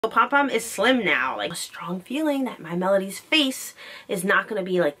So Pom-Pom is slim now. Like, a strong feeling that Mymelody's face is not going to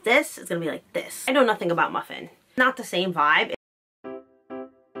be like this. It's going to be like this. I know nothing about Muffin. Not the same vibe.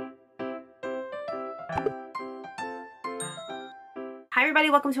 Hi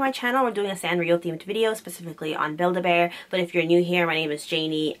everybody, welcome to my channel. We're doing a sanrio themed video specifically on Build-A-Bear. But if you're new here, my name is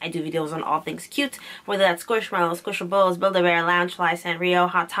Janie. I do videos on all things cute, whether that's Squishmallows, Squishables, Build-A-Bear, Loungefly, Sanrio,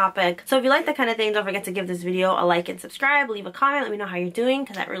 Hot Topic. So if you like that kind of thing, don't forget to give this video a like and subscribe. Leave a comment, let me know how you're doing,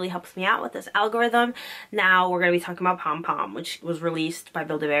 because that really helps me out with this algorithm. Now we're going to be talking about Pom-Pom, which was released by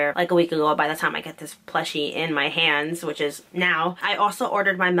Build-A-Bear like a week ago by the time I get this plushie in my hands, which is now. I also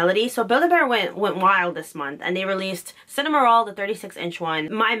ordered Mymelody. So Build-A-Bear went wild this month, and they released Cinnamoroll, the 36-inch one,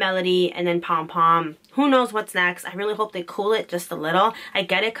 Mymelody, and then Pom-Pom. Who knows what's next? I really hope they cool it just a little. I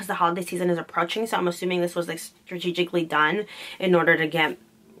get it because the holiday season is approaching, so I'm assuming this was like strategically done in order to get,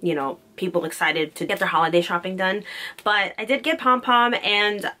 you know, people excited to get their holiday shopping done. But I did get Pom-Pom,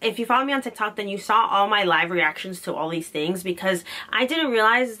 and if you follow me on TikTok, then you saw all my live reactions to all these things, because I didn't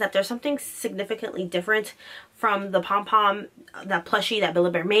realize that there's something significantly different from the Pom-Pom, that plushie that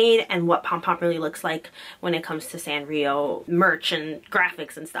Build-A-Bear made, and what Pom-Pom really looks like when it comes to Sanrio merch and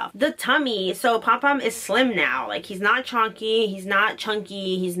graphics and stuff. The tummy, so Pom-Pom is slim now. Like, he's not chonky, he's not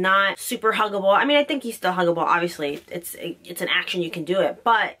chunky, he's not super huggable. I mean, I think he's still huggable, obviously. It's an action, you can do it,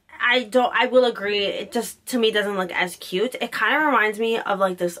 but I will agree, it just, to me, doesn't look as cute. It kind of reminds me of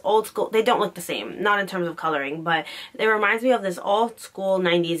like this old school, they don't look the same, not in terms of coloring, but it reminds me of this old school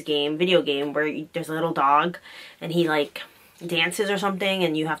 90s game, video game, where there's a little dog and he like dances or something,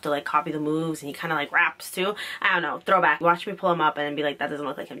 and you have to like copy the moves, and he kind of like raps too. I don't know, throwback. Watch me pull him up and then be like, that doesn't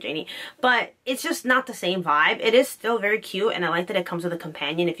look like him, Janie. But it's just not the same vibe. It is still very cute, and I like that it comes with a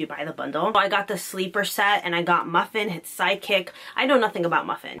companion if you buy the bundle. So I got the sleeper set, and I got Muffin, his sidekick. I know nothing about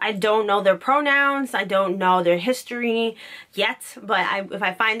Muffin. I don't know their pronouns, I don't know their history yet, but if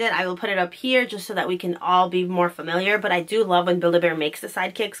I find it, I will put it up here just so that we can all be more familiar. But I do love when Build-A-Bear makes the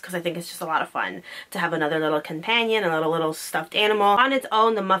sidekicks, because I think it's just a lot of fun to have another little companion, a little stuffed animal. On its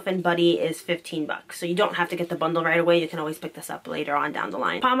own, the Muffin Buddy is 15 bucks, so you don't have to get the bundle right away. You can always pick this up later on down the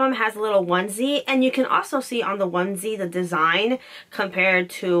line. Pom-Pom has a little onesie, and you can also see on the onesie the design compared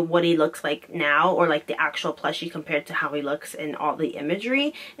to what he looks like now, or like the actual plushie compared to how he looks in all the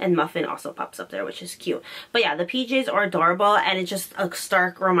imagery. And Muffin also pops up there, which is cute. But yeah, the PJs are adorable, and it's just a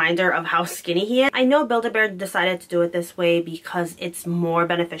stark reminder of how skinny he is. I know Build-A-Bear decided to do it this way because it's more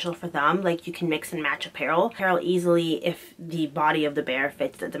beneficial for them. Like, you can mix and match apparel easily if the body of the bear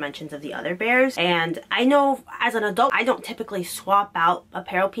fits the dimensions of the other bears. And I know as an adult, I don't typically swap out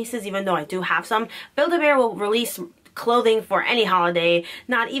apparel pieces, even though I do have some. Build-A-Bear will release clothing for any holiday,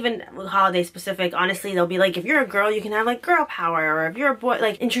 not even holiday specific. Honestly, they'll be like, if you're a girl, you can have like girl power, or if you're a boy,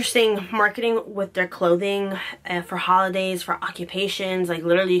 like interesting marketing with their clothing for holidays, for occupations. Like,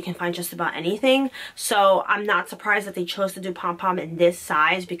 literally you can find just about anything. So I'm not surprised that they chose to do Pom-Pom in this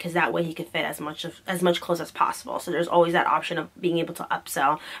size, because that way he could fit as much clothes as possible. So there's always that option of being able to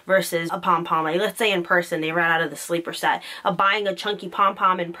upsell versus a Pom-Pom. Like, let's say in person they ran out of the sleeper set, of buying a chunky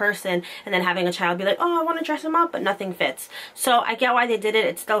Pom-Pom in person and then having a child be like, oh, I want to dress him up, but nothing fits. So I get why they did it.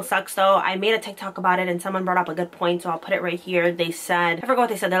 It still sucks though. I made a TikTok about it, and someone brought up a good point, so I'll put it right here. They said, I forgot what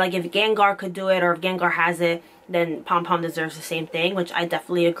they said, they're like, if Gengar could do it, or if Gengar has it, then Pom-Pom deserves the same thing, which I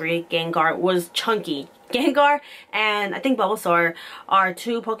definitely agree. Gengar was chunky. Gengar and I think Bulbasaur are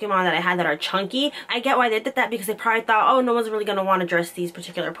two Pokemon that I had that are chunky. I get why they did that, because they probably thought, oh, no one's really going to want to dress these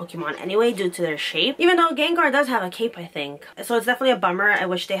particular Pokemon anyway due to their shape. Even though Gengar does have a cape, I think. So it's definitely a bummer. I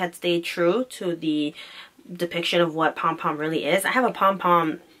wish they had stayed true to the depiction of what Pom-Pom really is. I have a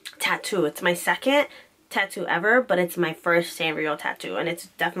Pom-Pom tattoo. It's my second tattoo ever, but it's my first Sanrio tattoo, and it's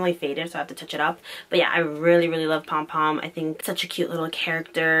definitely faded, so I have to touch it up. But yeah, I really love Pom-Pom. I think it's such a cute little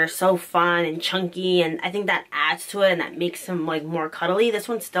character, so fun and chunky, and I think that adds to it and that makes him like more cuddly. This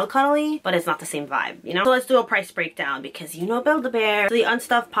one's still cuddly, but it's not the same vibe, you know? So let's do a price breakdown, because you know Build-A-Bear. So the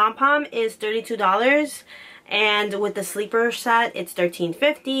unstuffed Pom-Pom is $32. And with the sleeper set, it's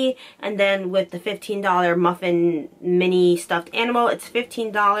 $13.50. And then with the $15 Muffin mini stuffed animal, it's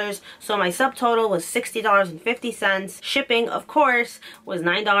 $15. So my subtotal was $60.50. Shipping, of course, was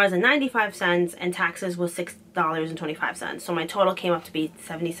 $9.95, and taxes was $6.25. So my total came up to be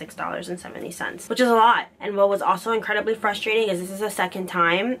 $76.70, which is a lot. And what was also incredibly frustrating is this is the second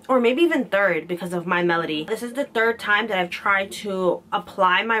time, or maybe even third, because of Mymelody. This is the third time that I've tried to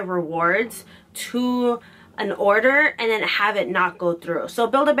apply my rewards to an order and then have it not go through. So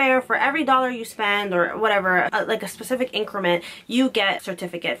Build-A-Bear, for every dollar you spend or whatever, like a specific increment, you get a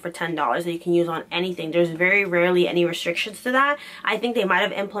certificate for $10 that you can use on anything. There's very rarely any restrictions to that. I think they might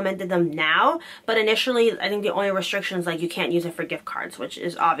have implemented them now, but initially I think the only restrictions, like you can't use it for gift cards, which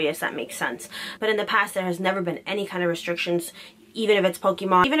is obvious, that makes sense. But in the past there has never been any kind of restrictions. Even if it's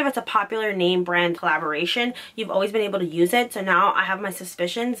Pokemon, even if it's a popular name brand collaboration, you've always been able to use it. So now I have my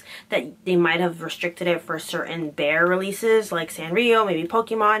suspicions that they might have restricted it for certain bear releases like Sanrio, maybe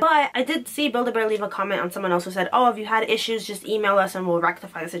Pokemon. But I did see Build-A-Bear leave a comment on someone else who said, oh, if you had issues, just email us and we'll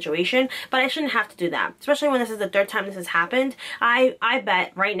rectify the situation. But I shouldn't have to do that, especially when this is the third time this has happened. I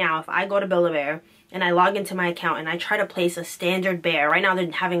bet right now if I go to Build-A-Bear and I log into my account and I try to place a standard bear, right now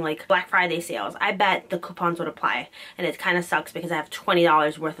they're having like Black Friday sales, I bet the coupons would apply. And it kind of sucks because I have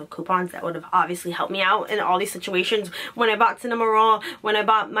 $20 worth of coupons that would have obviously helped me out in all these situations. When I bought Cinnamoroll, when I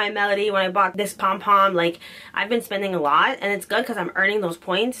bought Mymelody, when I bought this Pom-Pom, like I've been spending a lot, and it's good because I'm earning those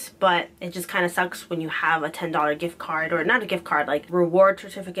points, but it just kind of sucks when you have a $10 gift card, or not a gift card, like reward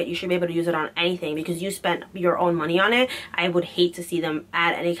certificate. You should be able to use it on anything because you spent your own money on it. I would hate to see them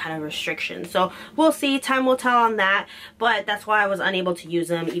add any kind of restrictions. So we'll see, time will tell on that, but that's why I was unable to use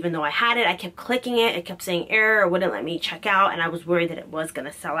them even though I had it. I kept clicking it, it kept saying error, it wouldn't let me check out, and I was worried that it was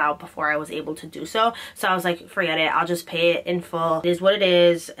gonna sell out before I was able to do so. So I was like, forget it, I'll just pay it in full. It is what it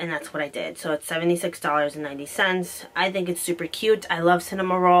is, and that's what I did. So it's $76.90. I think it's super cute. I love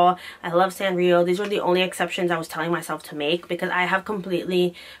Cinnamoroll, I love Sanrio. These were the only exceptions I was telling myself to make because I have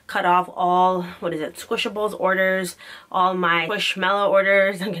completely cut off all, Squishables orders, all my Squishmallow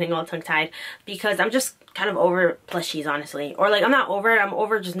orders. I'm getting all tongue-tied because I'm just kind of over plushies, honestly. Or like, I'm not over it, I'm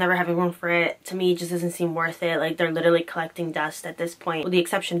over just never having room for it. To me, it just doesn't seem worth it. Like, they're literally collecting dust at this point, with the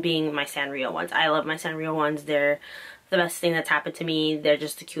exception being my Sanrio ones. I love my Sanrio ones. They're the best thing that's happened to me. They're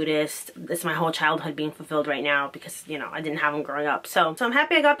just the cutest. It's my whole childhood being fulfilled right now because, you know, I didn't have them growing up. So I'm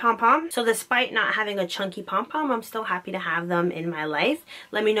happy I got Pom-Pom. So despite not having a chunky Pom-Pom, I'm still happy to have them in my life.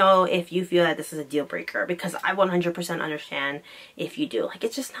 Let me know if you feel that this is a deal breaker, because I 100% understand if you do. Like,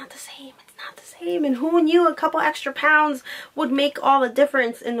 it's just not the same. It's not the same. And who knew a couple extra pounds would make all the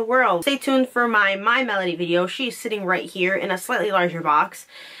difference in the world? Stay tuned for my Mymelody video. She's sitting right here in a slightly larger box.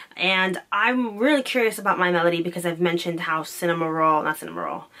 And I'm really curious about Mymelody because I've mentioned how Cinnamoroll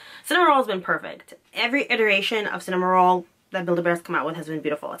has been perfect. Every iteration of Cinnamoroll that Build-A-Bear's come out with has been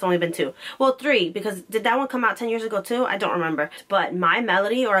beautiful. It's only been 2. Well, 3, because did that one come out 10 years ago too? I don't remember. But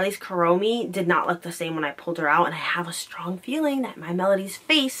Mymelody, or at least Kuromi, did not look the same when I pulled her out, and I have a strong feeling that Mymelody's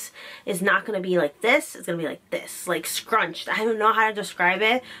face is not going to be like this. It's going to be like this, like scrunched. I don't know how to describe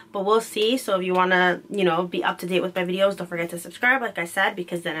it, but we'll see. So if you want to, you know, be up to date with my videos, don't forget to subscribe, like I said,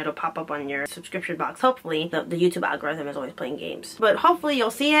 because then it'll pop up on your subscription box. Hopefully, the YouTube algorithm is always playing games. But hopefully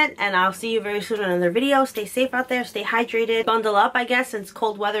you'll see it, and I'll see you very soon in another video. Stay safe out there, stay hydrated. Bundle up, I guess, since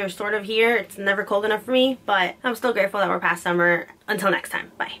cold weather is sort of here. It's never cold enough for me, but I'm still grateful that we're past summer. Until next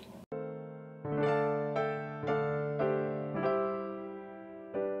time, bye.